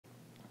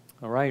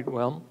All right,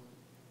 well,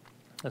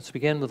 let's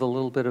begin with a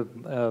little bit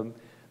of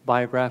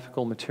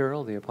biographical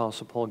material the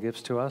Apostle Paul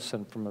gives to us,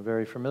 and from a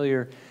very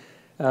familiar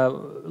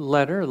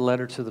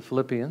letter to the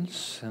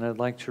Philippians. And I'd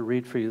like to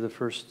read for you the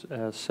first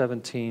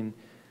 17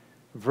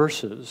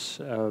 verses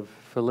of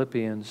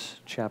Philippians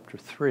chapter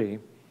 3.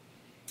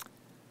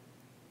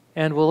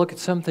 And we'll look at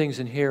some things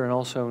in here and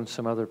also in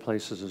some other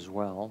places as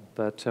well.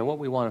 But what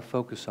we want to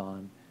focus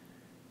on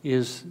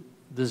is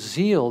the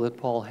zeal that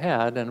Paul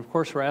had. And of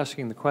course, we're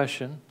asking the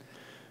question,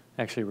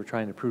 actually we're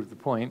trying to prove the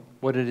point,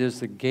 what it is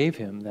that gave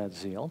him that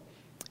zeal.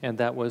 And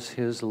that was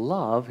his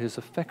love, his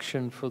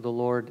affection for the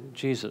Lord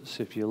Jesus.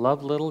 If you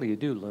love little, you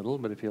do little.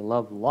 But if you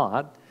love a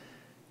lot,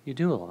 you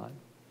do a lot.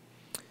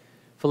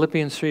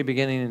 Philippians 3,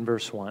 beginning in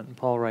verse 1,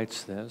 Paul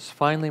writes this,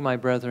 "Finally, my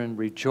brethren,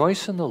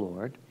 rejoice in the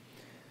Lord.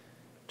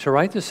 To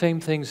write the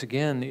same things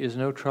again is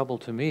no trouble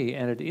to me,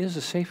 and it is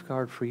a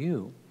safeguard for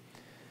you.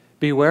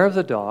 Beware of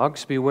the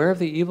dogs, beware of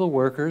the evil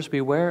workers,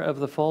 beware of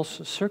the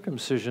false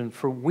circumcision,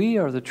 for we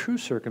are the true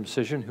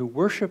circumcision who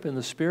worship in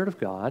the Spirit of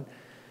God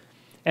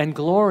and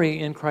glory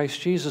in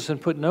Christ Jesus and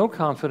put no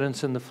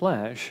confidence in the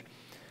flesh,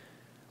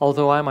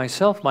 although I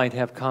myself might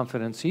have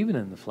confidence even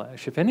in the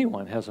flesh. If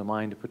anyone has a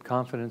mind to put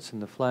confidence in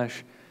the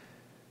flesh,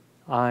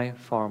 I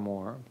far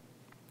more.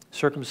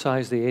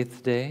 Circumcised the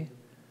 8th day,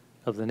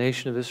 of the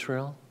nation of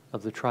Israel,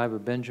 of the tribe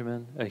of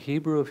Benjamin, a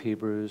Hebrew of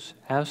Hebrews,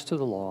 as to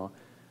the law,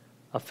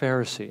 a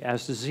Pharisee,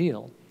 as to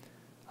zeal,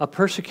 a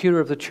persecutor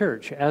of the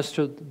church, as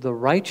to the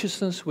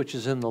righteousness which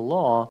is in the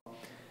law,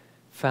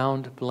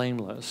 found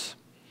blameless.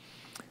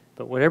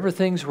 But whatever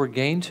things were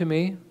gained to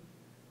me,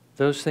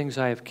 those things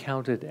I have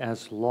counted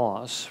as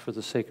loss for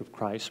the sake of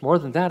Christ. More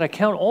than that, I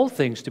count all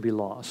things to be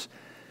loss,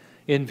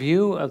 in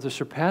view of the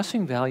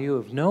surpassing value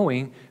of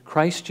knowing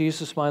Christ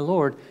Jesus my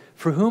Lord,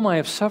 for whom I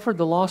have suffered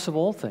the loss of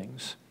all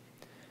things,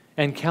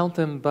 and count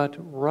them but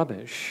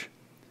rubbish,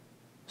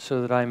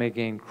 so that I may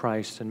gain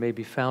Christ and may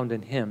be found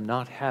in him,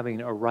 not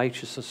having a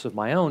righteousness of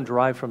my own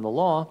derived from the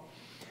law,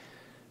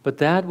 but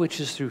that which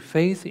is through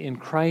faith in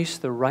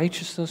Christ, the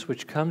righteousness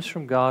which comes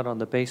from God on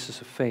the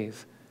basis of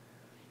faith,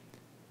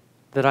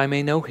 that I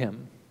may know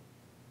him,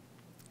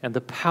 and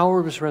the power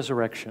of his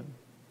resurrection,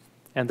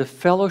 and the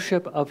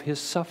fellowship of his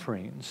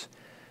sufferings,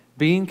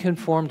 being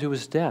conformed to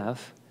his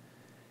death,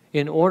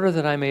 in order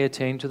that I may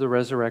attain to the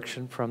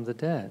resurrection from the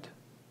dead.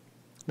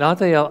 Not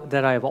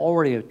that I have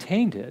already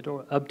obtained it,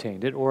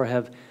 or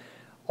have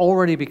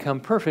already become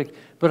perfect,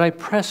 but I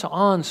press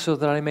on so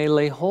that I may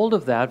lay hold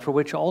of that for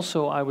which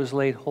also I was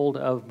laid hold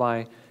of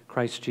by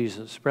Christ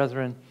Jesus.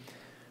 Brethren,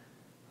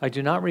 I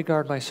do not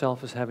regard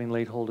myself as having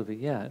laid hold of it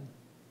yet.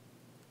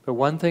 But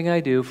one thing I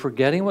do,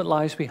 forgetting what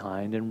lies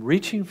behind and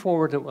reaching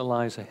forward at what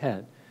lies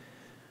ahead,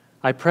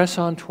 I press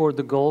on toward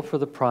the goal for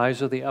the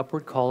prize of the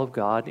upward call of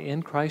God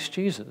in Christ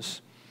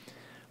Jesus.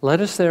 Let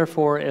us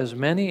therefore, as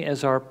many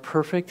as are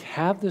perfect,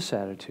 have this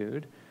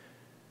attitude.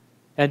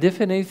 And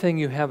if in anything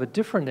you have a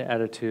different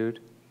attitude,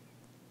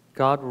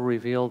 God will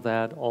reveal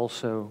that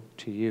also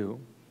to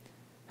you.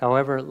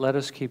 However, let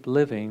us keep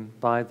living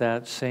by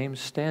that same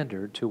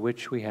standard to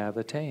which we have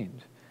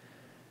attained.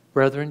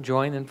 Brethren,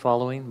 join in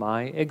following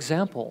my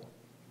example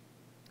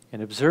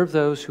and observe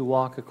those who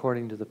walk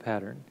according to the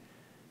pattern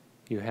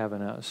you have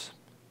in us."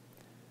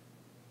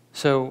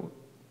 So,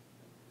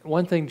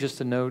 one thing just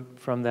to note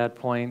from that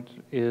point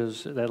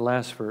is that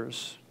last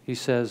verse. He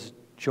says,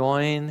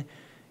 join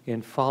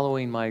in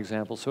following my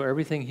example. So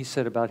everything he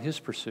said about his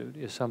pursuit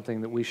is something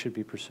that we should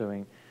be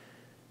pursuing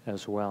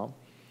as well.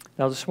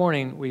 Now this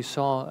morning we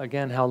saw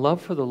again how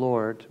love for the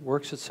Lord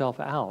works itself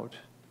out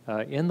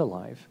in the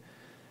life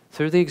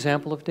through the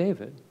example of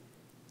David.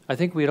 I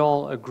think we'd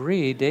all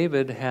agree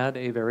David had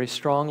a very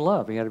strong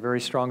love. He had a very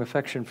strong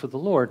affection for the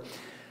Lord.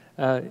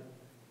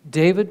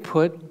 David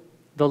put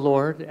the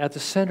Lord at the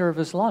center of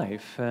his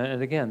life.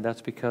 And again,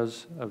 that's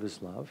because of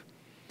his love.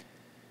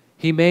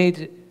 He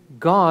made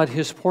God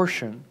his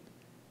portion,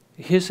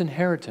 his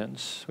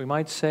inheritance. We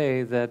might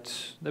say that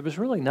there was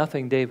really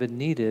nothing David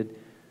needed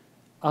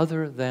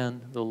other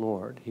than the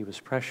Lord. He was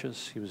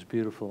precious. He was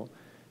beautiful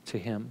to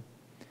him.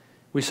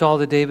 We saw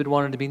that David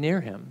wanted to be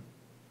near him.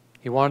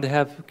 He wanted to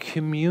have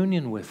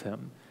communion with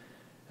him.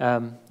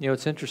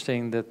 It's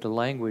interesting that the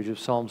language of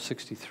Psalm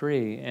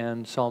 63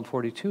 and Psalm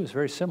 42 is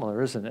very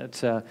similar, isn't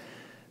it?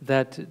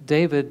 That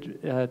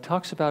David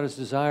talks about his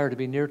desire to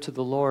be near to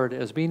the Lord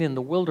as being in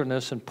the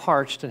wilderness and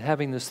parched and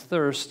having this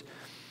thirst.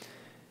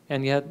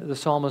 And yet the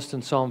psalmist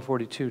in Psalm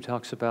 42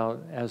 talks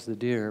about as the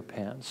deer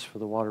pants for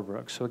the water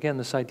brook. So again,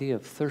 this idea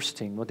of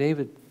thirsting. Well,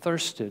 David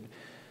thirsted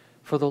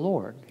for the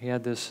Lord. He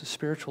had this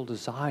spiritual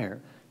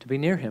desire to be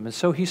near him. And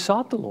so he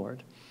sought the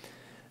Lord.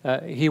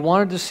 He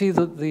wanted to see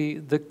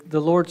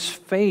the Lord's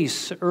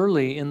face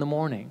early in the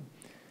morning.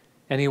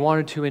 And he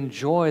wanted to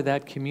enjoy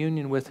that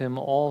communion with him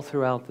all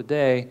throughout the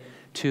day,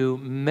 to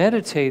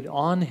meditate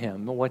on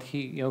him, what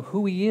he,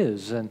 who he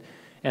is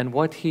and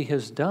what he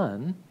has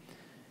done,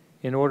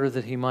 in order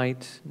that he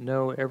might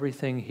know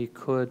everything he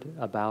could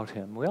about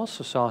him. We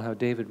also saw how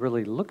David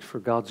really looked for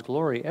God's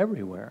glory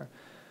everywhere.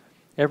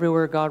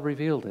 Everywhere God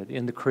revealed it,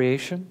 in the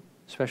creation,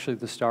 especially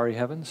the starry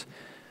heavens,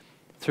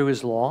 through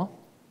his law,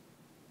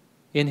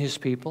 in his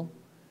people.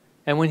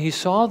 And when he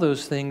saw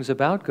those things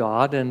about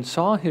God and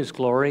saw his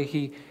glory,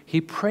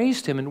 he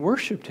praised him and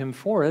worshiped him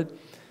for it.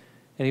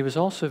 And he was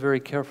also very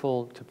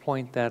careful to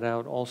point that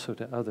out also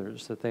to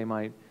others, that they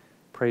might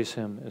praise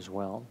him as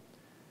well.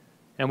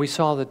 And we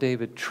saw that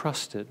David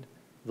trusted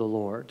the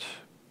Lord.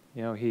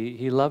 You know,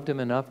 he loved him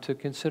enough to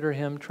consider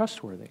him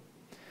trustworthy.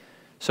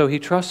 So he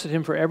trusted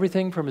him for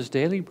everything from his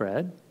daily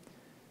bread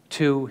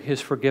to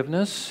his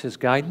forgiveness, his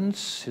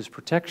guidance, his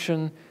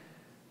protection,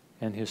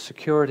 and his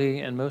security,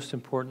 and most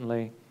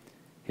importantly,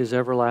 his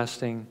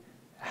everlasting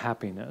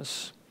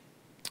happiness.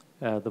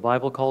 The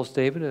Bible calls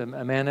David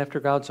a man after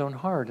God's own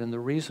heart, and the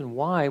reason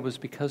why was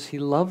because he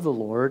loved the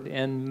Lord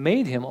and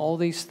made him all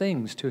these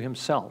things to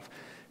himself.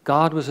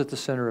 God was at the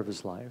center of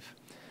his life.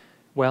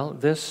 Well,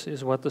 this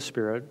is what the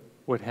Spirit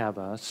would have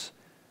us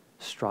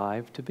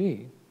strive to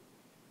be.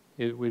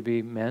 It would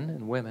be men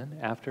and women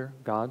after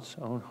God's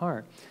own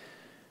heart.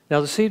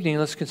 Now this evening,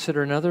 let's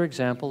consider another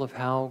example of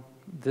how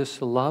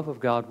this love of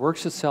God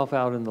works itself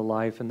out in the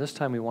life, and this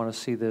time we want to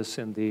see this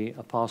in the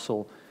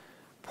Apostle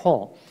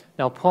Paul.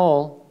 Now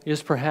Paul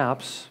is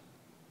perhaps,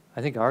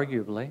 I think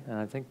arguably, and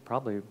I think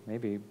probably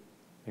maybe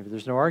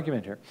there's no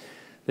argument here,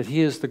 that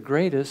he is the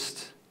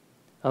greatest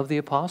of the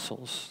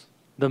apostles,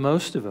 the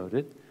most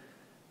devoted,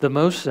 the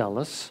most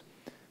zealous,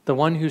 the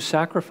one who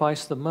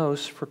sacrificed the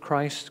most for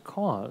Christ's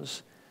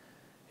cause.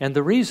 And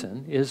the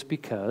reason is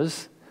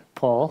because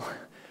Paul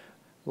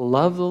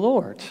loved the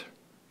Lord.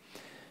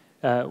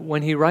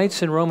 When he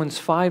writes in Romans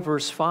 5,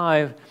 verse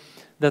 5,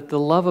 that the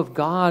love of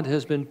God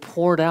has been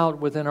poured out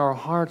within our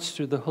hearts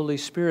through the Holy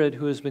Spirit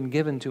who has been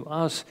given to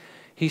us,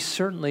 he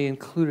certainly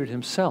included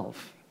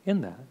himself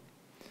in that.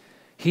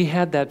 He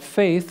had that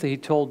faith, he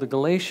told the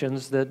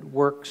Galatians, that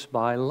works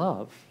by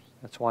love.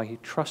 That's why he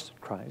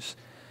trusted Christ.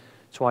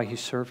 That's why he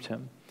served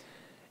him.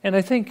 And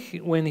I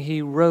think when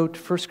he wrote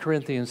 1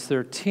 Corinthians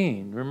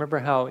 13, remember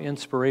how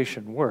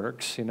inspiration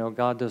works. You know,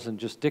 God doesn't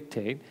just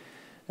dictate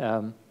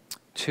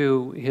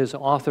to his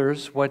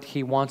authors what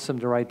he wants them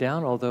to write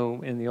down,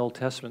 although in the Old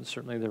Testament,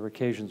 certainly there were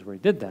occasions where he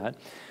did that.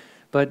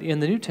 But in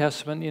the New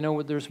Testament, you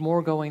know, there's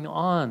more going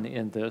on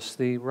in this.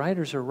 The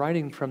writers are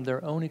writing from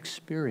their own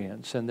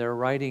experience, and they're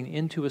writing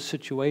into a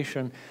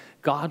situation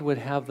God would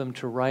have them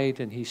to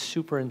write, and he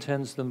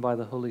superintends them by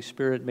the Holy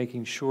Spirit,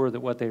 making sure that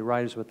what they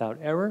write is without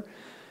error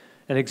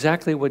and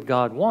exactly what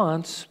God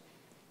wants,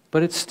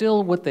 but it's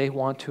still what they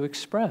want to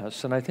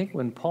express. And I think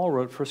when Paul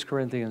wrote 1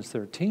 Corinthians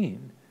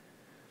 13,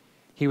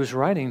 he was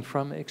writing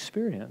from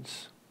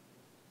experience.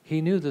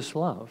 He knew this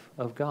love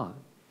of God.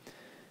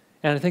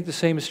 And I think the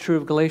same is true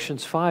of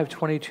Galatians 5,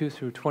 22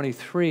 through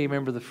 23.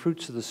 Remember the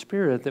fruits of the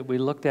Spirit that we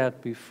looked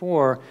at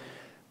before.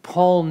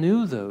 Paul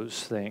knew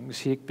those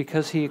things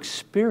because he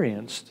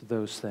experienced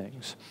those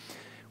things.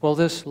 Well,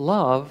 this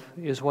love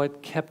is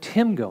what kept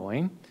him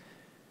going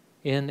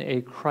in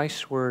a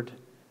Christward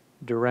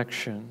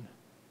direction,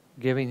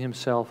 giving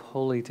himself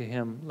wholly to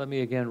him. Let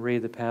me again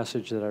read the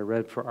passage that I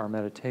read for our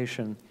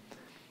meditation,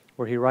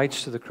 where he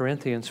writes to the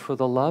Corinthians, "For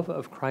the love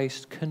of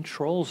Christ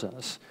controls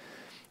us."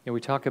 And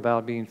we talk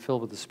about being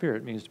filled with the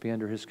Spirit means to be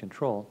under his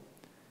control.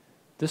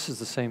 This is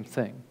the same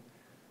thing.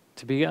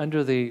 To be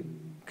under the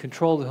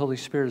control of the Holy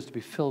Spirit is to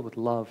be filled with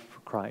love for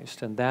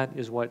Christ, and that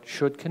is what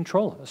should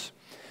control us.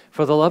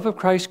 For the love of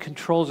Christ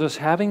controls us,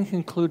 having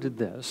concluded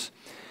this,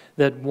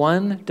 that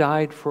one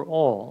died for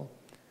all,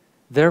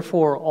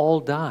 therefore all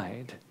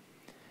died.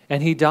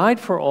 And he died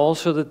for all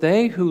so that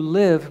they who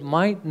live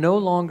might no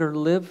longer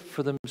live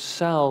for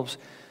themselves,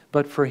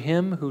 but for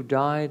him who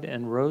died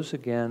and rose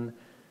again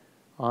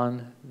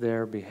on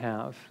their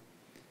behalf.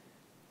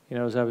 You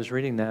know, as I was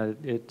reading that,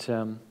 it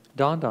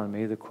dawned on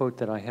me, the quote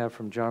that I have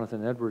from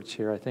Jonathan Edwards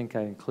here. I think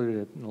I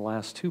included it in the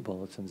last two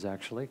bulletins,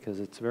 actually, because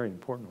it's a very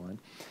important one.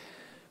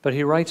 But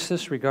he writes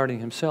this regarding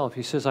himself.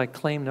 He says, "I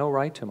claim no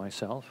right to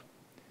myself,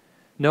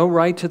 no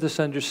right to this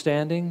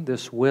understanding,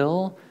 this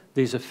will,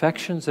 these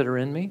affections that are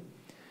in me.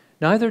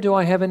 Neither do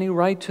I have any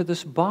right to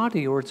this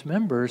body or its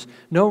members,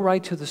 no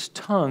right to this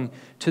tongue,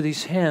 to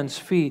these hands,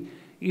 feet,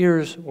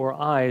 ears, or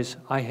eyes.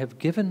 I have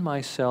given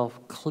myself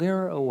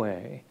clear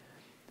away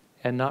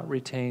and not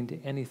retained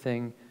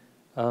anything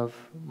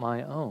of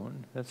my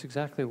own." That's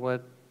exactly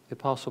what the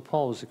Apostle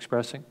Paul was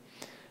expressing.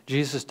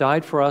 Jesus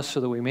died for us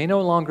so that we may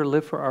no longer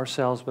live for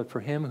ourselves, but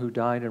for him who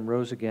died and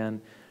rose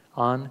again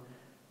on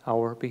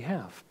our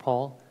behalf.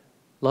 Paul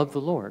loved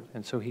the Lord,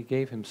 and so he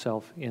gave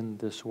himself in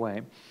this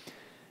way.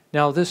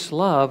 Now, this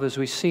love, as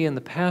we see in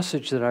the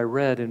passage that I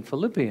read in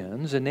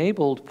Philippians,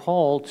 enabled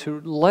Paul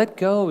to let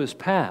go of his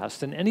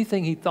past and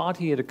anything he thought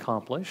he had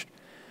accomplished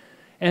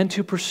and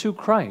to pursue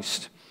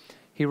Christ.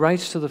 He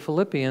writes to the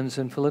Philippians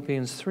in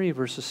Philippians 3,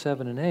 verses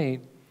 7 and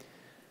 8,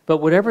 "But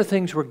whatever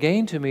things were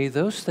gained to me,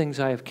 those things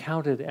I have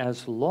counted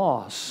as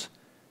loss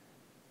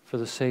for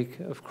the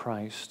sake of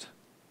Christ.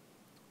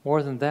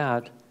 More than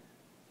that,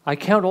 I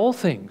count all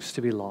things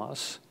to be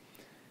loss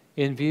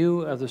in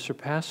view of the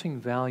surpassing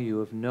value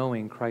of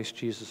knowing Christ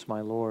Jesus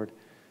my Lord,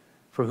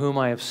 for whom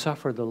I have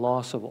suffered the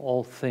loss of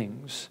all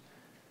things,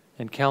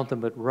 and count them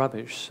but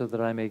rubbish so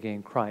that I may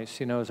gain Christ.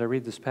 You know, as I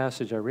read this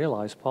passage, I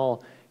realize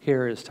Paul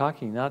here is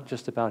talking not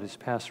just about his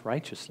past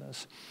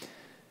righteousness.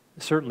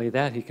 Certainly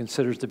that he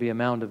considers to be a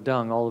mound of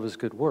dung, all of his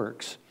good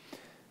works.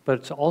 But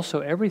it's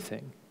also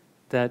everything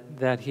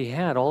that he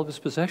had, all of his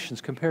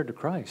possessions compared to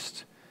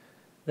Christ.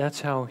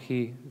 That's how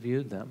he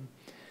viewed them.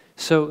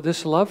 So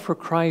this love for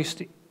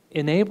Christ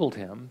enabled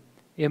him,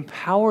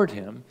 empowered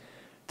him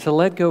to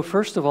let go,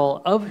 first of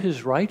all, of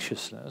his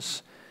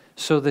righteousness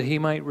so that he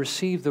might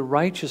receive the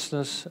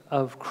righteousness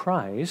of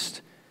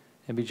Christ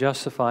and be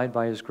justified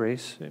by his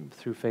grace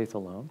through faith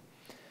alone.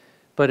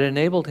 But it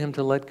enabled him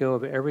to let go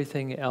of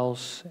everything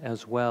else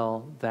as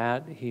well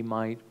that he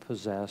might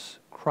possess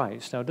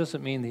Christ. Now, it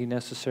doesn't mean that he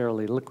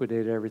necessarily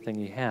liquidated everything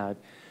he had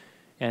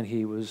and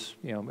he was,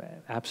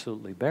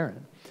 absolutely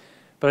barren.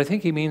 But I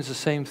think he means the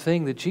same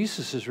thing that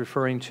Jesus is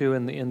referring to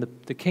in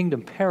the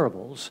kingdom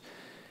parables,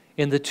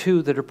 in the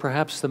two that are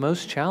perhaps the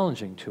most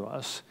challenging to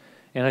us.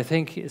 And I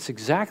think it's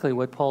exactly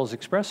what Paul is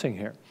expressing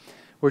here,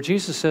 where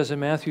Jesus says in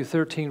Matthew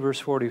 13, verse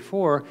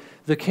 44,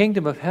 the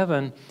kingdom of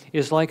heaven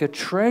is like a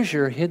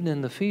treasure hidden in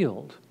the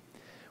field,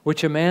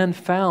 which a man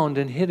found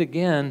and hid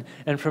again,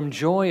 and from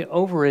joy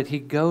over it he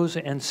goes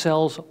and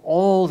sells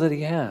all that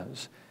he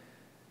has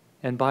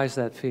and buys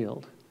that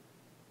field.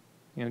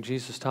 You know,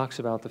 Jesus talks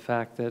about the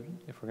fact that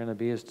if we're going to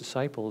be his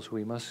disciples,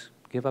 we must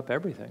give up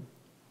everything.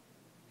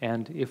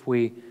 And if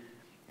we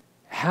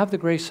have the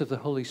grace of the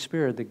Holy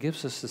Spirit that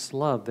gives us this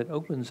love that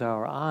opens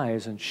our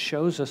eyes and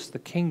shows us the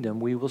kingdom,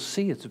 we will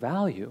see its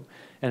value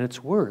and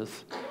its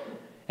worth.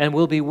 And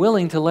we'll be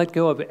willing to let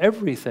go of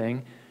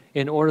everything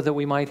in order that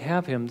we might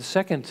have him. The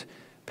second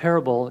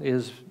parable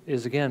is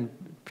again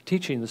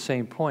teaching the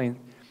same point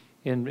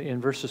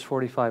in verses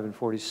 45 and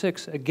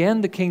 46.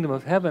 Again, the kingdom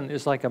of heaven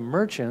is like a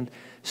merchant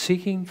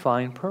seeking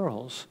fine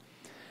pearls.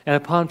 And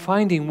upon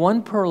finding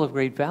one pearl of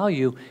great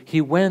value, he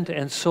went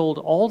and sold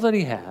all that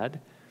he had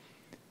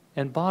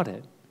and bought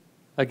it.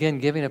 Again,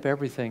 giving up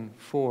everything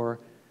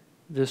for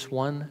this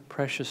one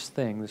precious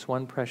thing, this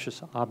one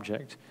precious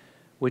object,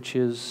 which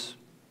is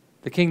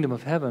the kingdom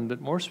of heaven,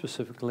 but more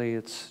specifically,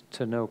 it's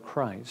to know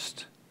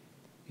Christ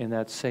in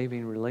that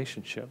saving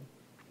relationship.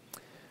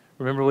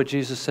 Remember what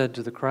Jesus said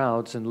to the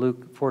crowds in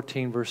Luke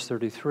 14, verse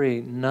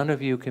 33, none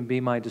of you can be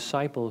my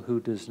disciple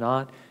who does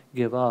not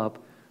give up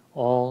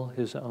all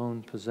his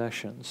own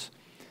possessions.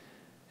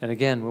 And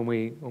again, when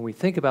we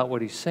think about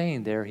what he's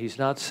saying there, he's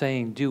not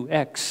saying do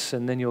X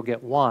and then you'll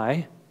get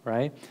Y,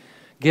 right?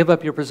 Give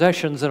up your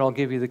possessions and I'll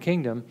give you the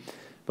kingdom.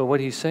 But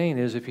what he's saying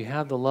is if you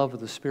have the love of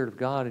the Spirit of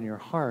God in your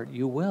heart,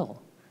 you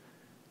will.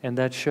 And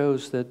that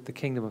shows that the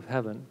kingdom of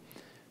heaven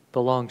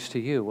belongs to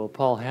you. Well,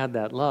 Paul had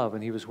that love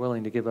and he was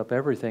willing to give up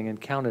everything and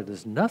count it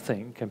as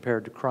nothing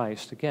compared to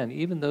Christ. Again,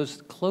 even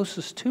those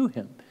closest to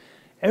him,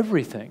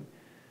 everything,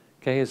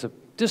 okay, is a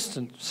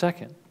distant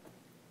second.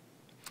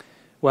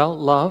 Well,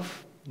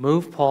 love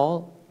moved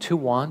Paul to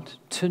want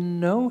to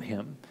know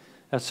him.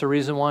 That's the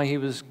reason why he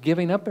was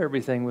giving up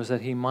everything, was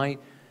that he might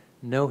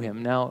know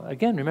him. Now,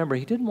 again, remember,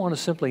 he didn't want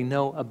to simply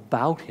know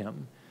about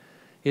him.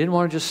 He didn't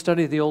want to just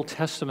study the Old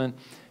Testament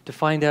to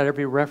find out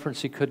every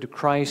reference he could to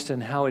Christ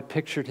and how it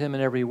pictured him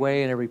in every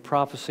way, in every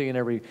prophecy, in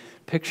every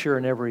picture,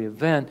 in every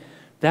event.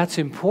 That's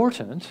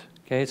important.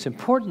 Okay, it's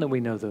important that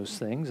we know those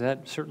things.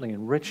 That certainly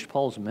enriched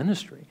Paul's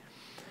ministry.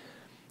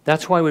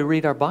 That's why we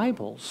read our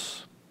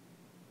Bibles.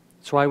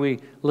 That's why we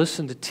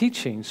listen to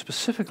teaching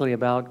specifically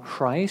about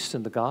Christ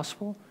and the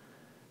gospel.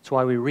 That's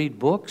why we read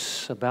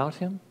books about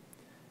him.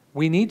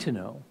 We need to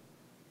know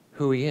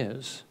who he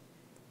is.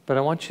 But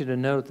I want you to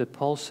note that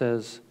Paul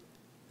says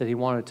that he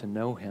wanted to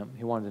know him.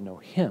 He wanted to know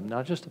him,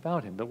 not just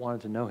about him, but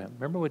wanted to know him.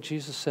 Remember what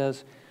Jesus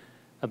says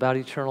about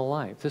eternal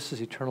life. This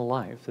is eternal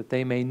life, that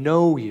they may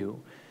know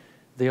you,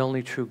 the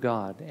only true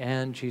God,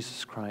 and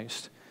Jesus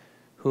Christ,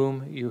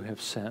 whom you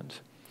have sent.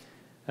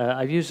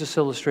 I've used this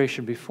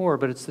illustration before,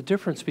 but it's the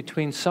difference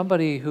between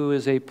somebody who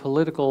is a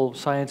political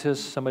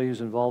scientist, somebody who's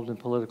involved in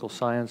political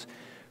science,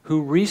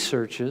 who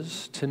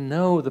researches to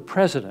know the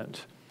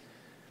president,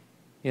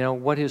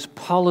 what his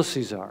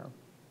policies are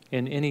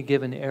in any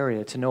given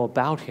area, to know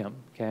about him,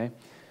 okay,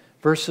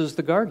 versus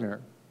the gardener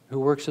who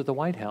works at the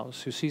White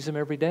House, who sees him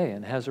every day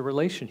and has a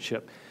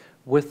relationship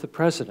with the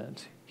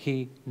president.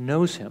 He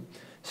knows him.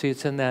 See,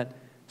 it's in that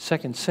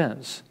second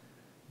sense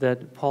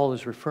that Paul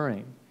is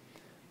referring.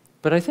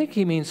 But I think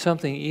he means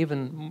something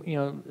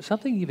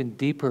even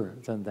deeper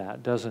than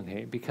that, doesn't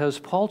he? Because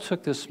Paul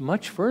took this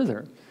much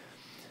further.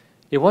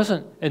 It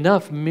wasn't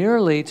enough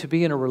merely to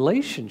be in a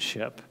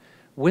relationship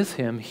with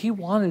him. He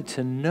wanted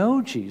to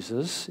know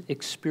Jesus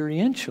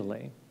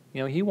experientially.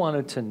 He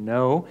wanted to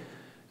know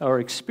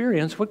or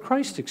experience what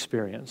Christ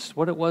experienced,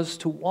 what it was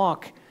to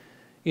walk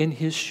in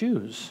his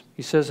shoes.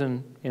 He says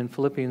in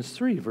Philippians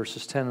 3,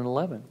 verses 10 and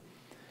 11,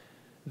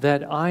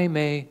 that I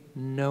may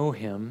know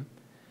him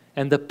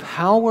and the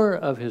power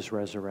of his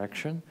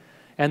resurrection,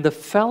 and the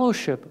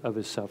fellowship of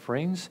his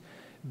sufferings,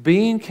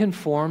 being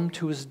conformed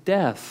to his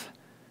death,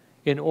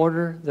 in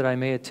order that I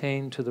may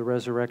attain to the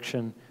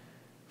resurrection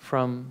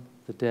from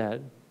the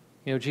dead.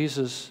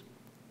 Jesus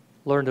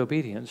learned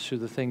obedience through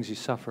the things he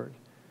suffered.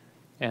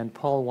 And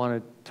Paul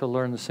wanted to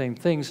learn the same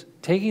things,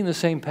 taking the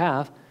same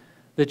path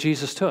that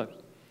Jesus took.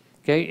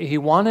 Okay, he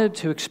wanted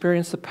to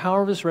experience the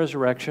power of his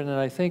resurrection, and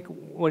I think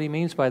what he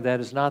means by that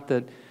is not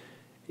that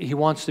he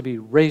wants to be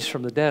raised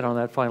from the dead on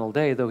that final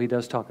day, though he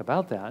does talk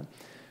about that.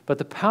 But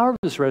the power of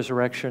his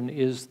resurrection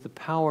is the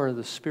power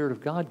the Spirit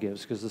of God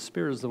gives, because the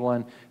Spirit is the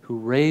one who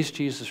raised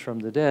Jesus from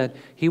the dead.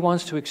 He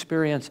wants to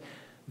experience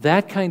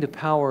that kind of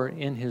power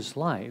in his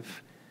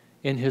life,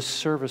 in his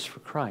service for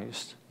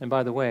Christ. And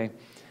by the way,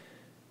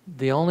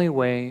 the only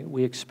way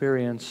we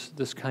experience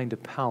this kind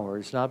of power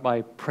is not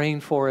by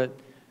praying for it,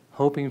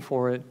 hoping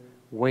for it,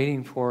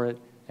 waiting for it,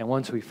 and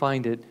once we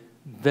find it,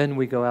 then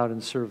we go out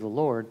and serve the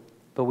Lord.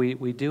 But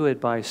we do it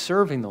by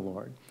serving the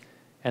Lord.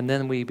 And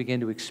then we begin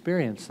to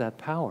experience that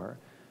power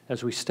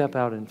as we step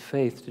out in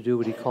faith to do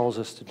what he calls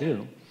us to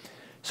do.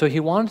 So he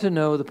wanted to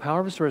know the power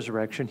of his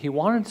resurrection. He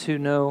wanted to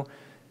know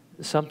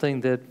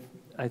something that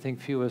I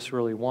think few of us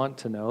really want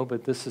to know,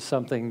 but this is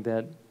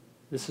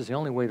the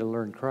only way to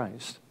learn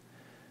Christ.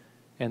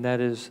 And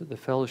that is the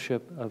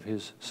fellowship of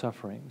his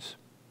sufferings.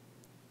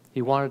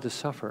 He wanted to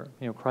suffer.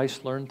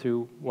 Christ learned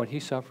through what he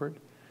suffered.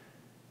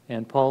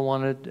 And Paul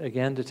wanted,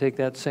 again, to take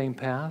that same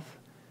path.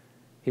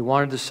 He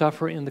wanted to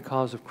suffer in the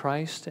cause of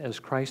Christ as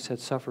Christ had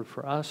suffered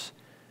for us.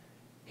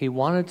 He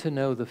wanted to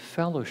know the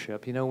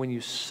fellowship. When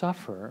you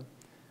suffer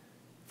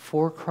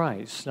for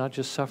Christ, not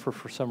just suffer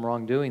for some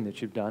wrongdoing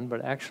that you've done,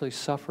 but actually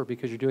suffer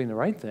because you're doing the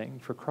right thing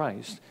for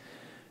Christ,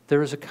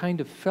 there is a kind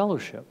of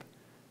fellowship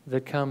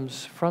that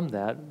comes from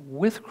that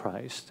with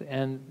Christ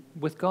and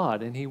with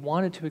God. And he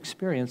wanted to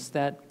experience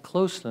that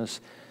closeness,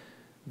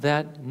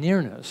 that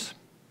nearness.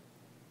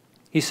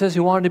 He says he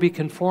wanted to be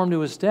conformed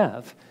to his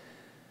death.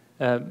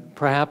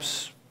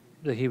 Perhaps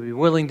that he would be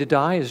willing to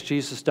die as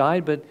Jesus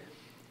died, but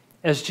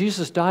as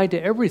Jesus died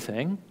to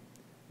everything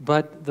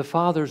but the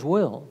Father's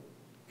will.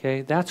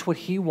 Okay, that's what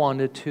he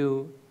wanted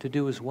to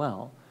do as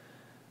well.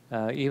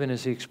 Even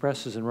as he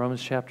expresses in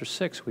Romans chapter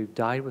 6, we've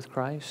died with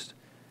Christ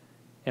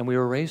and we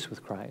were raised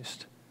with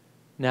Christ.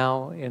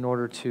 Now, in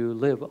order to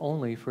live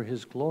only for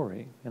his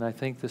glory. And I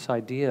think this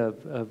idea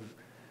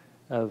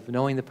of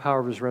knowing the power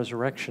of his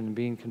resurrection and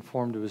being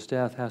conformed to his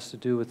death has to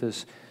do with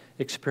this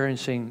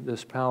experiencing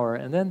this power.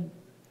 And then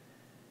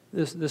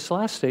this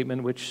last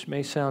statement, which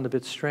may sound a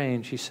bit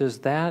strange, he says,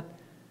 that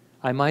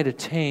I might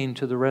attain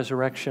to the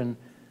resurrection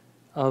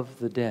of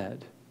the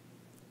dead.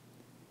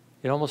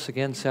 It almost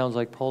again sounds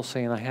like Paul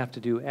saying, I have to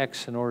do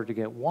X in order to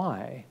get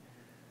Y.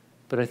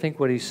 But I think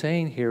what he's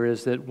saying here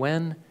is that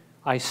when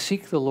I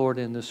seek the Lord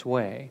in this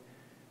way,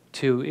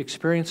 to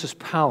experience his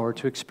power,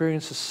 to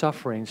experience his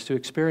sufferings, to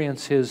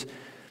experience his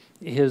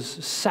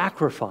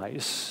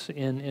sacrifice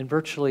in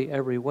virtually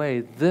every way,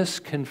 this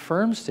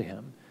confirms to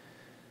him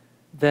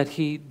that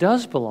he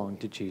does belong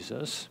to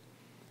Jesus,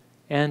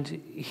 and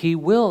he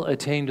will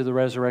attain to the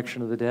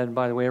resurrection of the dead. And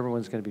by the way,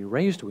 everyone's going to be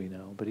raised, we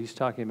know, but he's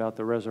talking about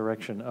the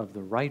resurrection of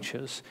the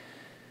righteous.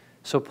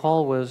 So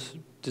Paul was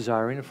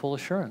desiring a full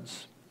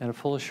assurance, and a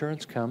full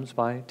assurance comes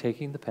by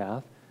taking the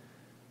path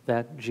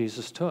that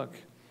Jesus took.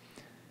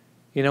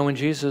 When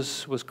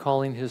Jesus was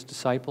calling his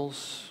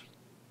disciples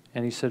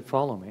and he said,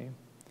 follow me,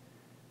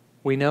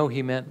 we know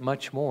he meant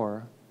much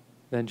more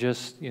than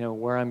just,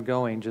 where I'm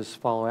going, just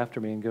follow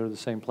after me and go to the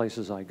same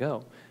places I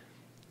go.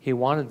 He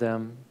wanted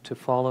them to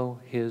follow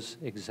his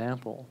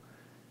example.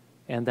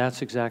 And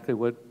that's exactly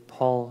what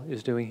Paul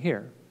is doing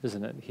here,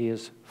 isn't it? He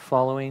is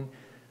following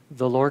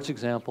the Lord's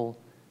example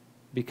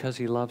because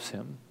he loves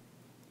him.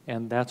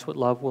 And that's what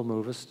love will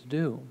move us to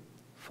do,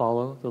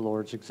 follow the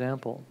Lord's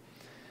example.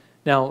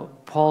 Now,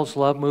 Paul's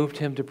love moved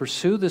him to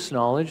pursue this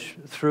knowledge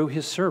through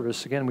his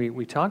service. Again,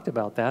 we talked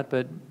about that,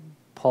 but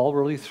Paul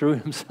really threw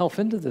himself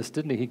into this,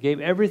 didn't he? He gave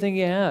everything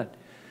he had.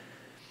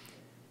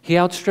 He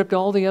outstripped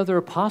all the other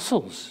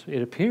apostles,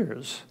 it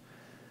appears,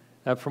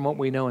 from what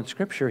we know in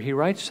Scripture. He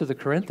writes to the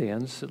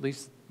Corinthians, at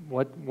least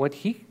what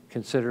he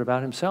considered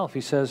about himself.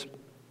 He says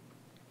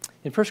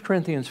in 1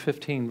 Corinthians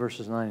 15,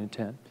 verses 9 and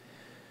 10,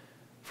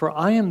 for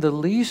I am the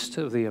least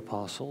of the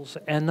apostles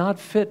and not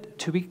fit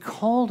to be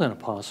called an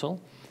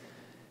apostle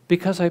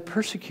because I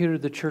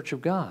persecuted the church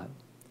of God.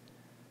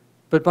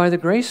 But by the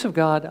grace of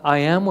God, I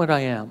am what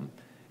I am,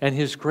 and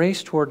his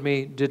grace toward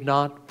me did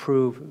not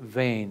prove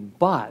vain.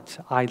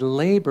 But I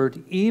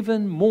labored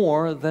even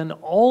more than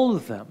all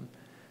of them,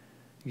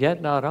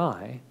 yet not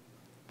I,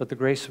 but the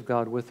grace of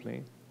God with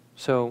me.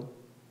 So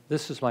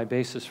this is my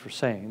basis for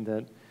saying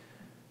that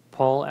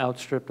Paul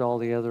outstripped all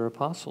the other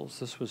apostles.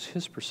 This was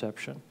his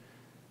perception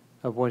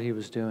of what he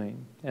was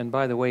doing. And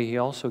by the way, he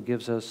also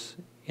gives us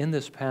in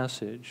this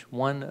passage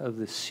one of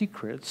the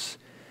secrets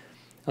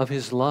of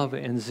his love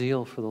and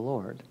zeal for the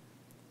Lord,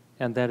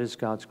 and that is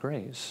God's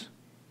grace.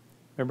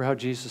 Remember how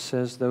Jesus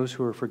says, those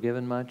who are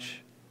forgiven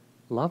much,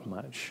 love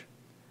much.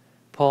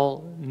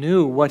 Paul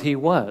knew what he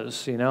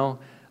was.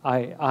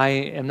 I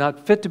am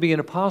not fit to be an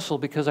apostle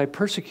because I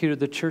persecuted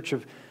the church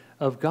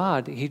of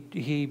God.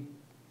 He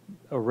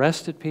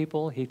arrested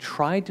people. He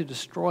tried to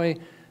destroy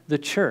the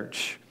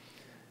church.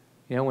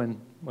 You know,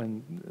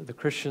 when the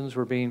Christians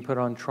were being put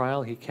on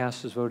trial, he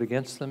cast his vote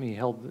against them. He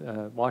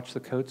watched the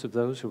coats of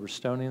those who were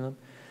stoning them.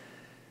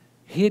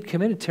 He had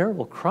committed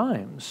terrible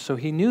crimes, so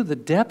he knew the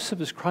depths of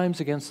his crimes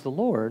against the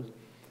Lord,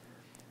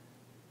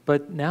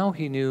 but now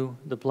he knew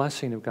the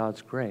blessing of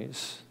God's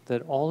grace,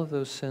 that all of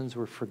those sins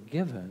were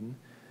forgiven,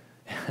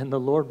 and the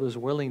Lord was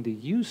willing to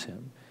use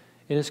him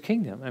in his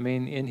kingdom. I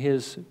mean, in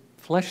his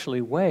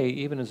fleshly way,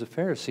 even as a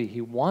Pharisee,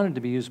 he wanted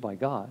to be used by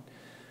God,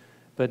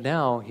 but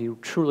now he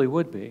truly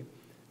would be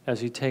as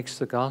he takes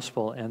the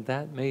gospel, and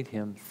that made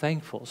him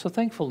thankful. So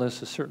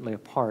thankfulness is certainly a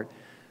part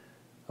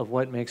of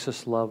what makes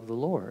us love the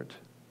Lord.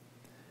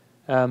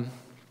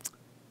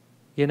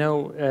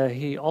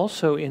 He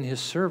also, in his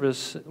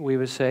service, we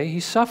would say, he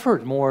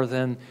suffered more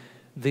than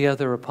the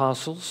other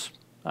apostles.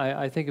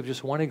 I think of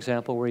just one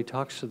example where he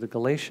talks to the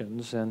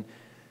Galatians, and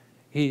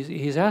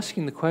he's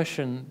asking the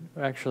question,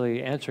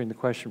 actually answering the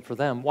question for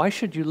them, why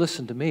should you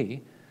listen to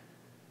me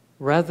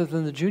rather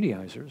than the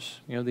Judaizers?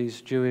 You know,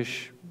 these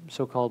Jewish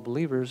so-called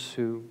believers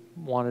who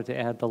wanted to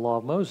add the law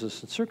of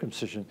Moses and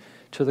circumcision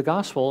to the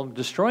gospel,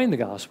 destroying the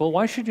gospel.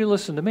 Why should you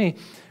listen to me?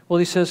 Well,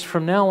 he says,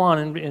 from now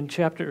on, in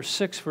chapter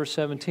 6, verse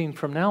 17,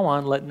 from now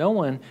on, let no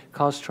one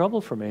cause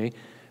trouble for me,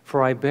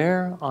 for I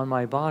bear on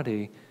my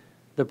body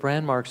the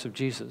brand marks of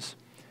Jesus.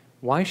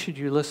 Why should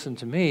you listen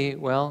to me?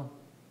 Well,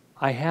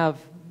 I have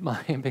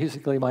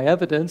basically my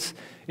evidence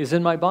is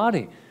in my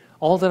body.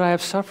 All that I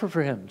have suffered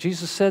for him.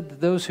 Jesus said that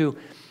those who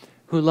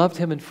loved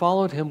him and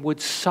followed him would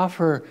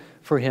suffer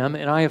for him,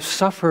 and I have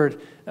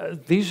suffered.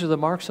 These are the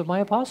marks of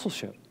my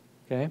apostleship.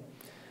 Okay?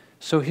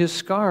 So his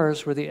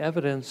scars were the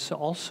evidence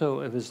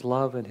also of his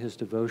love and his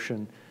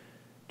devotion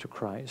to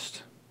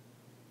Christ.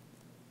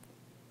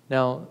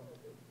 Now,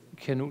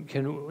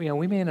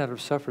 we may not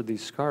have suffered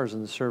these scars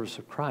in the service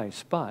of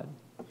Christ, but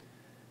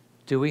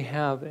do we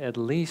have at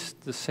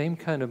least the same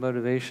kind of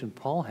motivation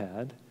Paul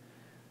had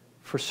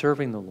for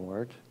serving the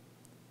Lord,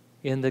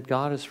 in that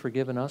God has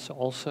forgiven us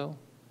also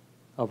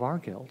of our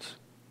guilt?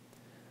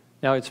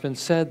 Now, it's been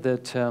said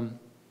that,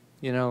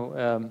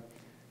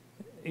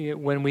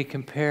 when we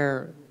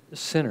compare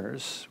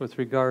sinners with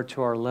regard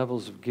to our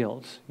levels of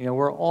guilt,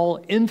 we're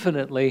all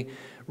infinitely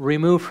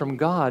removed from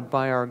God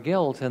by our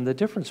guilt, and the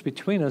difference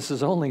between us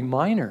is only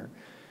minor.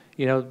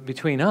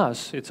 Between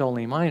us, it's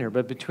only minor,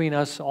 but between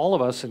us, all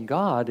of us, and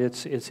God,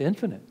 it's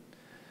infinite.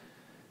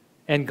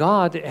 And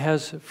God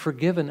has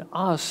forgiven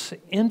us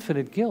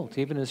infinite guilt,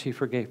 even as he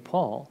forgave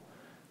Paul.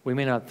 We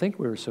may not think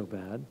we were so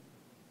bad,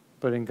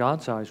 but in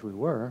God's eyes we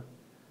were.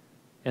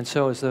 And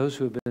so as those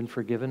who have been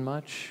forgiven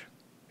much,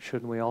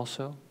 shouldn't we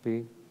also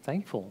be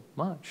thankful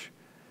much?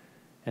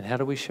 And how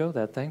do we show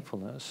that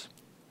thankfulness?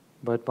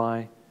 But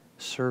by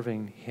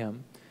serving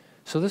him.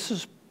 So this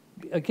is,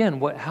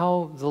 again,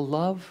 how the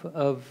love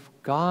of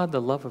God,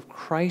 the love of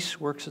Christ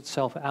works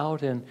itself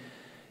out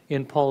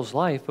in Paul's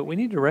life. But we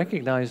need to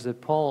recognize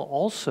that Paul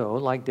also,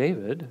 like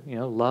David,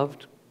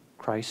 loved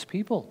Christ's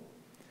people.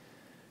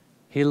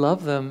 He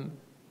loved them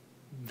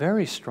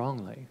very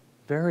strongly,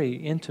 very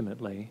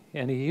intimately,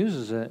 and he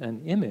uses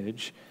an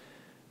image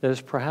that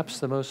is perhaps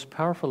the most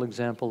powerful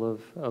example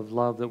of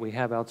love that we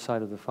have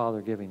outside of the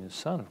Father giving his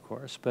Son, of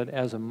course, but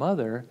as a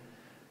mother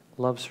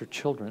loves her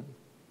children.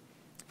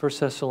 1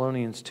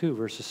 Thessalonians 2,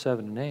 verses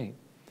 7 and 8.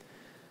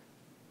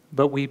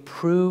 But we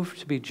prove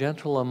to be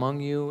gentle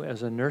among you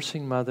as a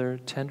nursing mother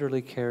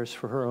tenderly cares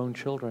for her own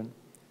children.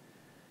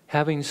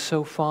 Having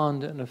so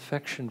fond an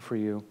affection for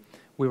you,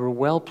 we were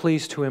well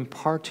pleased to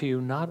impart to you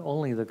not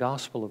only the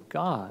gospel of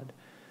God,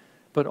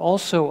 but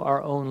also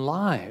our own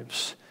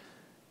lives,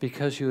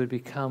 because you had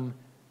become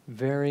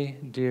very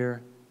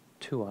dear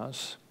to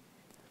us.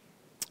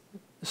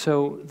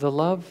 So the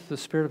love the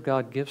Spirit of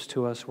God gives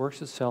to us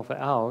works itself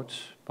out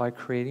by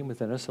creating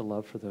within us a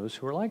love for those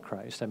who are like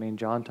Christ. I mean,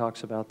 John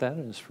talks about that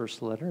in his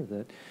first letter,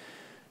 that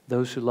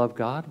those who love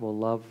God will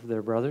love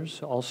their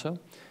brothers also.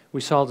 We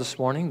saw this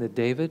morning that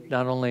David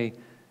not only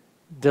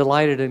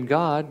delighted in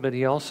God, but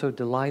he also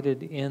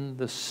delighted in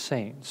the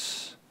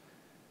saints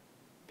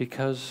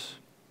because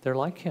they're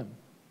like him.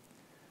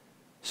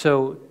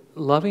 So,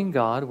 loving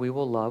God, we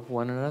will love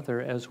one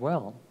another as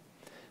well.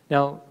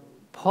 Now,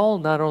 Paul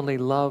not only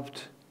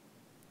loved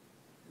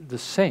the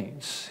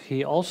saints,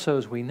 he also,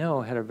 as we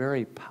know, had a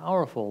very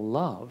powerful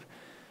love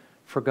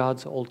for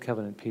God's Old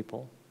Covenant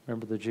people.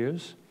 Remember the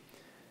Jews?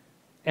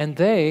 And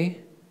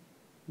they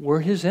were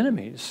his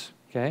enemies,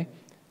 okay?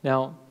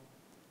 Now,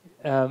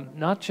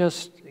 not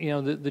just,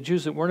 the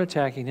Jews that weren't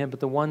attacking him, but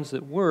the ones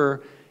that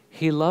were,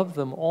 he loved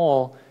them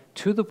all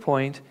to the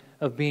point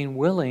of being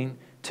willing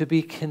to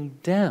be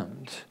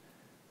condemned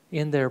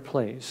in their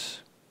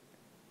place,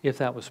 if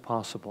that was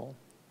possible.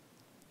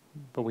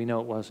 But we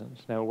know it wasn't.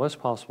 Now, it was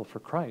possible for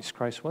Christ.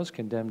 Christ was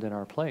condemned in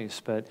our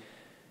place, but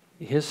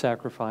his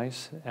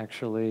sacrifice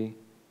actually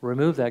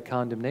removed that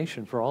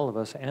condemnation for all of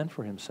us and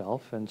for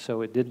himself, and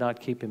so it did not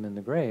keep him in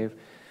the grave.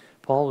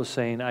 Paul was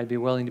saying, I'd be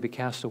willing to be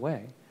cast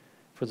away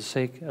for the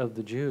sake of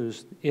the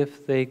Jews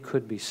if they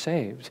could be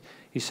saved,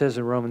 He says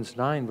in Romans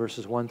 9,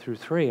 verses 1 through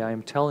 3, I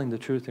am telling the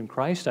truth in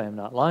Christ, I am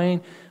not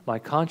lying. My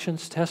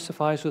conscience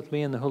testifies with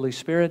me in the Holy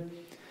Spirit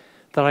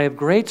that I have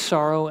great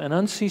sorrow and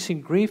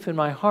unceasing grief in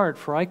my heart,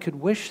 for I could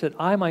wish that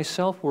I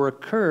myself were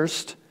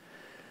accursed,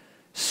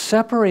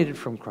 separated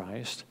from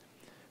Christ,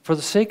 for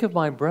the sake of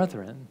my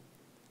brethren,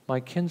 my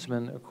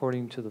kinsmen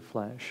according to the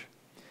flesh.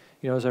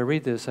 You know, as I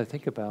read this, I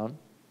think about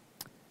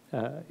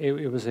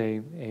it was a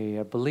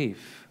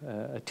belief,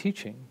 a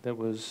teaching that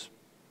was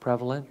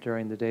prevalent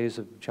during the days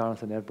of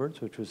Jonathan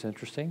Edwards, which was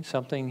interesting,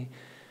 something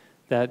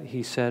that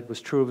he said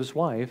was true of his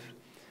wife,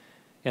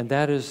 and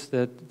that is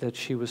that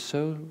she was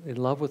so in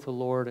love with the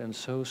Lord and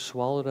so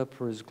swallowed up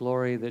for his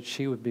glory that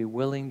she would be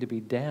willing to be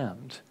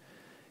damned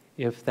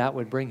if that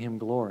would bring him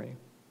glory.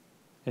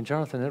 And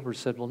Jonathan Edwards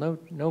said, well,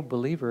 no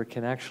believer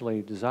can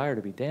actually desire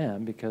to be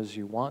damned because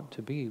you want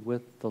to be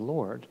with the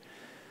Lord.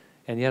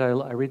 And yet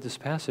I read this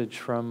passage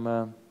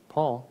from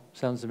Paul.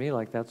 Sounds to me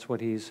like that's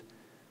what he's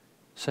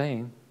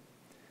saying.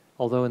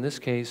 Although in this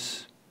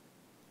case,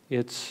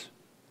 it's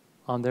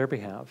on their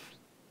behalf.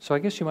 So I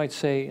guess you might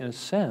say, in a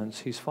sense,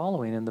 he's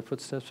following in the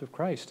footsteps of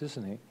Christ,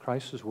 isn't he?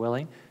 Christ was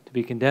willing to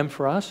be condemned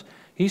for us.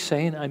 He's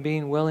saying, I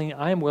am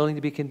willing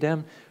to be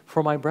condemned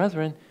for my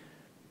brethren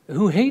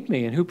who hate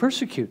me and who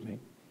persecute me.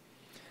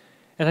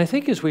 And I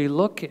think as we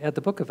look at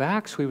the book of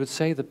Acts, we would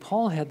say that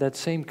Paul had that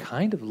same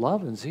kind of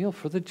love and zeal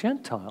for the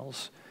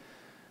Gentiles.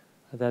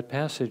 That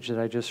passage that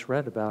I just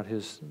read about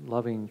his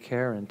loving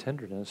care and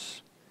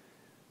tenderness,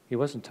 he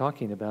wasn't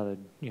talking about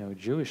a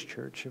Jewish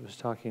church. It was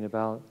talking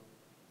about,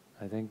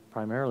 I think,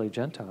 primarily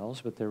Gentiles,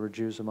 but there were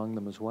Jews among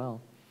them as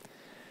well.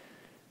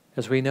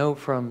 As we know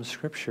from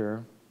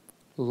Scripture,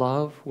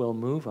 love will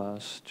move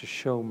us to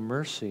show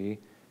mercy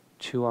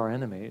to our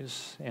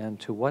enemies. And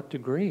to what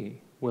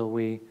degree will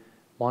we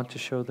want to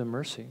show them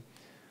mercy?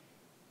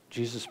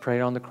 Jesus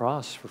prayed on the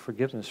cross for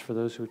forgiveness for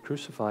those who had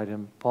crucified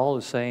him. Paul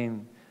is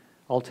saying,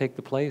 I'll take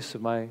the place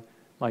of my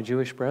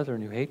Jewish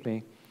brethren who hate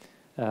me,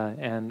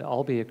 and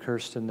I'll be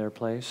accursed in their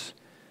place.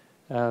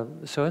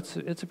 So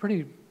it's a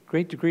pretty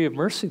great degree of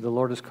mercy the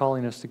Lord is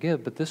calling us to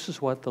give, but this is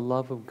what the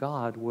love of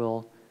God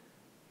will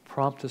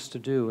prompt us to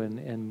do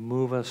and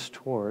move us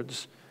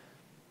towards,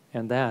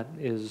 and that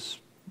is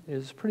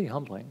pretty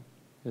humbling,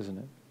 isn't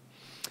it?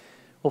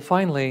 Well,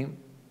 finally,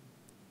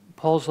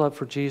 Paul's love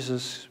for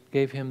Jesus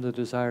gave him the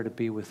desire to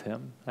be with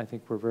him. I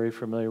think we're very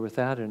familiar with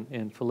that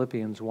in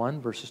Phillippians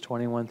 1, verses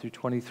 21 through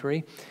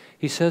 23.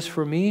 He says,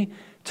 for me,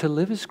 to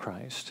live is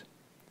Christ,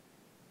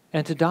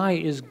 and to die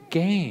is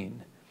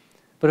gain.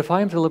 But if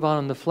I am to live on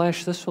in the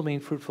flesh, this will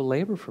mean fruitful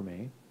labor for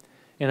me.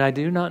 And I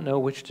do not know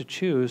which to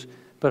choose,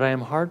 but I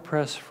am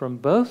hard-pressed from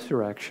both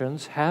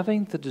directions,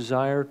 having the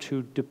desire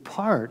to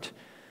depart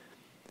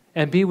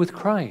and be with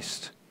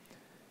Christ,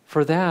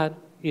 for that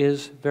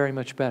is very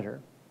much better.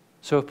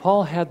 So if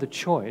Paul had the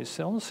choice,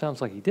 it almost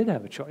sounds like he did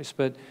have a choice,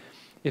 but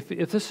if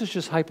this is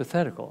just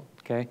hypothetical,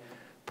 okay,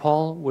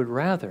 Paul would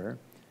rather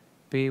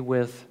be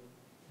with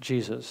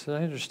Jesus.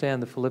 I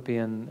understand the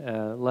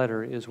Philippian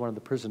letter is one of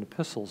the prison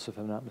epistles, if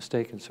I'm not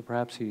mistaken, so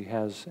perhaps he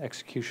has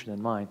execution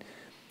in mind.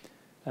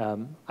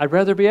 I'd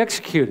rather be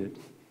executed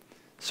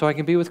so I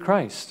can be with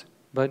Christ.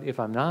 But if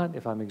I'm not,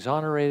 if I'm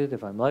exonerated,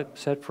 if I'm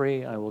set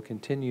free, I will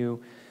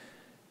continue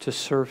to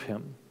serve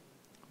him.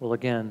 Well,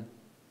 again,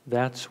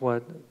 that's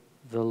what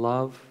the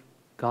love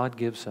God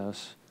gives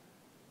us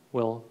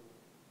will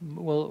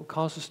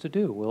cause us to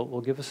do,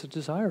 will give us a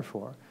desire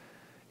for.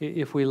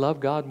 If we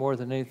love God more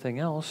than anything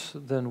else,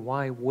 then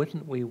why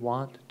wouldn't we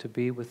want to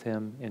be with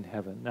him in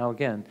heaven? Now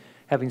again,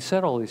 having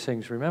said all these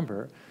things,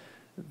 remember,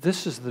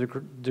 this is the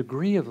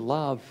degree of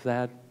love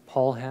that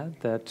Paul had,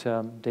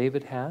 that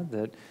David had,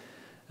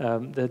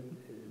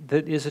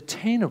 that is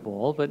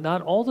attainable, but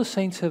not all the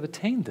saints have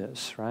attained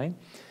this, right?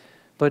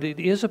 But it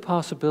is a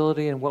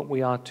possibility and what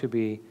we ought to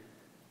be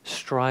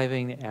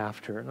striving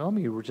after. And let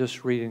me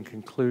just read in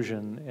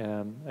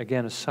conclusion,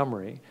 again, a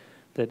summary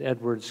that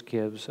Edwards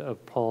gives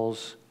of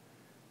Paul's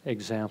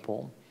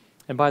example.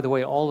 And by the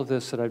way, all of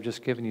this that I've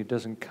just given you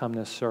doesn't come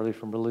necessarily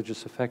from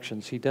religious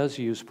affections. He does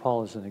use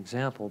Paul as an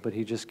example, but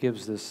he just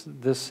gives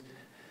this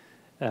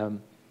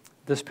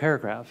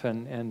paragraph,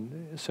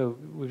 and so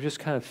we've just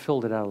kind of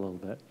filled it out a little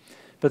bit.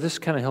 But this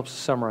kind of helps to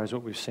summarize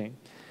what we've seen.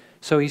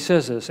 So he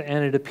says this,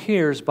 and it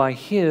appears by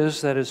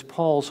his, that is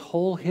Paul's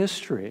whole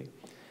history,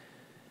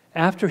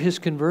 after his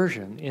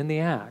conversion in the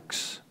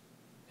Acts,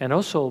 and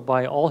also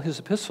by all his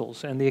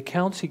epistles and the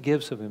accounts he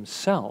gives of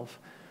himself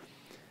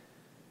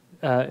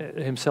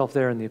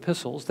there in the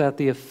epistles, that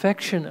the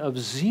affection of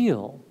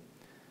zeal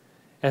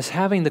as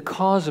having the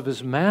cause of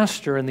his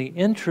master and the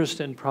interest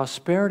and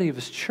prosperity of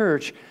his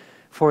church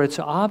for its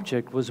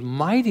object was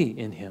mighty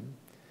in him,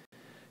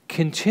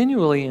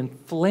 continually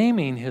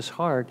inflaming his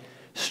heart,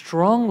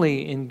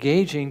 strongly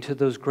engaging to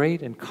those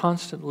great and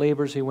constant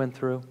labors he went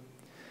through,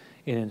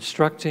 in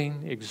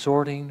instructing,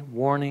 exhorting,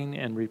 warning,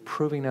 and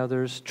reproving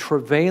others,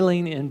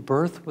 travailing in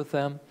birth with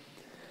them,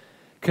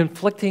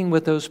 conflicting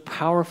with those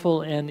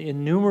powerful and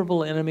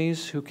innumerable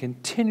enemies who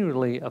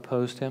continually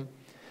opposed him,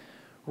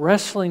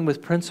 wrestling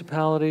with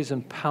principalities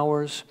and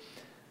powers,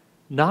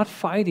 not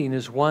fighting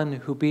as one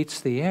who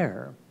beats the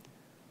air,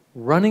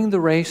 running the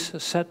race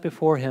set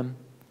before him,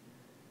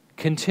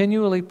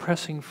 continually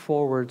pressing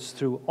forwards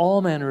through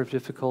all manner of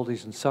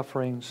difficulties and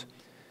sufferings,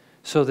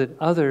 so that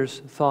others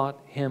thought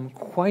him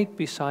quite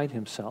beside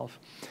himself.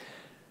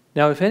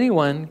 Now, if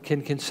anyone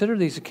can consider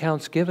these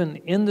accounts given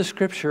in the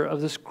Scripture of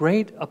this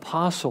great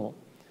apostle,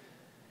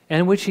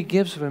 and which he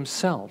gives of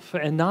himself,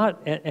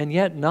 and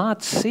yet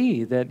not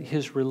see that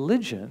his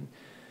religion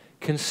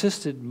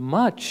consisted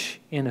much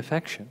in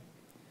affection,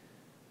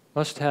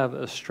 must have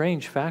a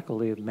strange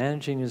faculty of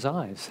managing his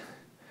eyes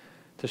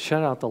to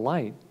shut out the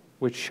light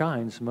which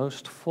shines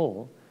most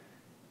full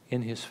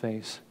in his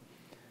face.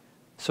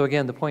 So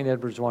again, the point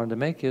Edwards wanted to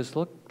make is,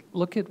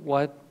 look at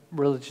what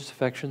religious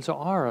affections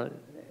are.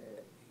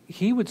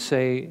 He would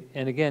say,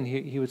 and again,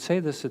 he would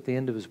say this at the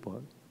end of his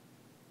book,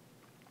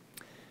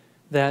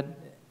 that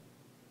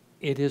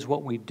it is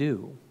what we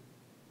do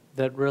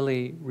that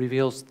really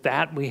reveals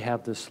that we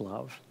have this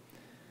love.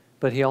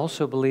 But he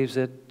also believes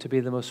it to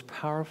be the most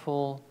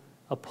powerful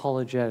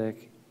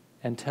apologetic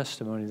and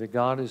testimony that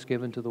God has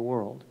given to the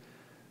world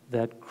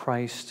that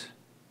Christ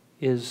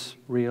is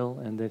real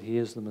and that he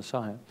is the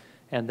Messiah.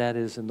 And that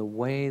is in the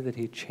way that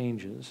he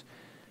changes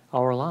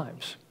our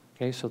lives.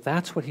 Okay, so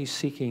that's what he's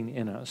seeking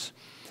in us.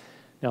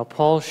 Now,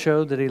 Paul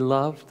showed that he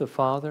loved the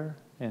Father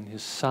and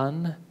his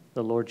Son,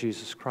 the Lord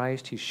Jesus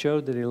Christ. He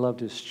showed that he loved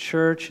his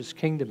church, his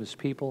kingdom, his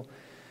people,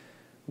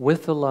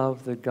 with the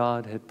love that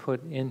God had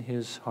put in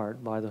his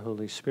heart by the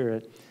Holy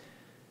Spirit.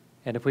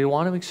 And if we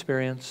want to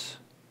experience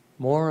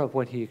more of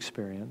what he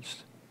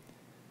experienced,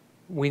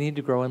 we need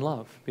to grow in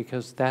love,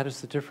 because that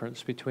is the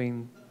difference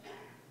between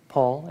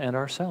Paul and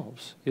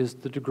ourselves, is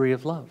the degree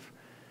of love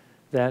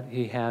that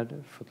he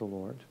had for the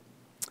Lord.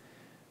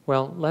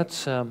 Well,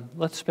 let's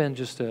spend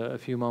just a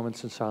few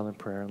moments in silent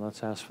prayer, and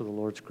let's ask for the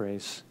Lord's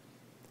grace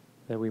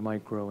that we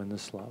might grow in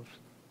this love.